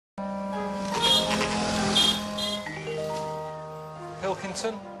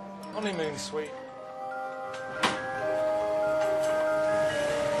Pilkington, Honeymoon suite.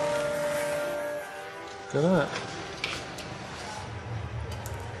 Good, isn't it?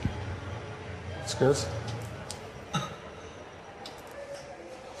 It's good.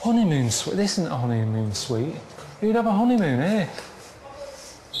 Honeymoon suite? This isn't a honeymoon suite. You'd have a honeymoon here.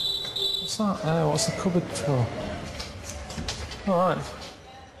 What's that there? What's the cupboard for? All right.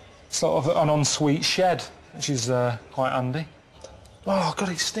 Sort of an ensuite shed, which is quite handy. Oh, God,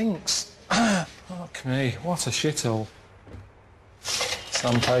 it stinks. Fuck me, what a shithole.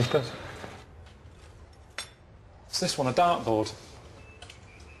 Sandpaper. What's this one, a dartboard?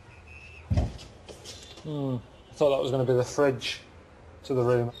 I thought that was going to be the fridge to the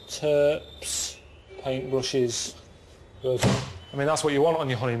room. Terps, paintbrushes. Good. I mean, that's what you want on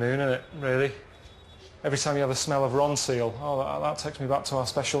your honeymoon, isn't it, really? Every time you have a smell of Ronseal, oh, that takes me back to our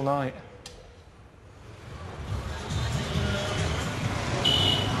special night.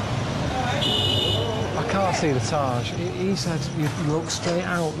 I can't see the Taj. He said you look straight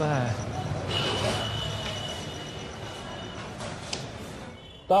out there.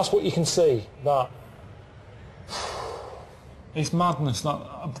 That's what you can see, that. It's madness that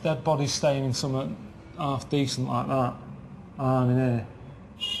a dead body staying in something half decent like that. I'm in here.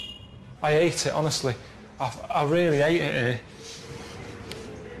 I hate it, honestly. I really hate it here.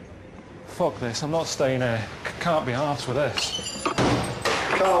 Fuck this, I'm not staying here. Can't be arsed with this.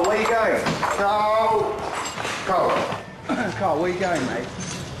 Karl, where you going? Karl! Karl! Karl, where you going, mate?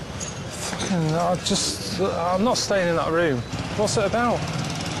 Fucking, I'm not staying in that room. What's it about?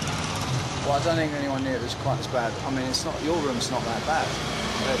 Well, I don't think anyone near it is quite as bad. I mean, it's not, your room's not that bad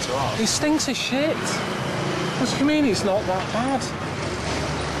compared to ours. It stinks of shit. What do you mean it's not that bad?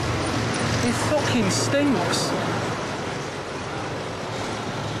 It fucking stinks.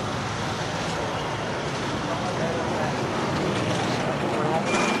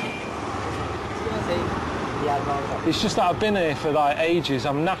 It's just that I've been here for like ages.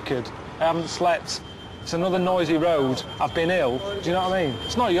 I'm knackered. I haven't slept. It's another noisy road. I've been ill. Do you know what I mean?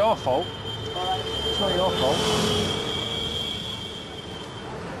 It's not your fault. It's not your fault.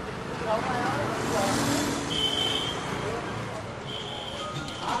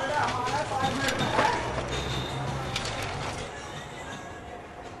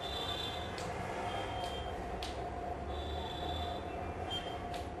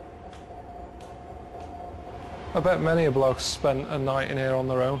 I bet many a bloke spent a night in here on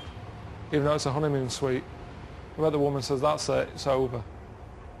their own, even though it's a honeymoon suite. I bet the woman says, that's it, it's over.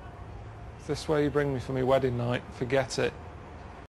 If this is where you bring me for my wedding night, forget it.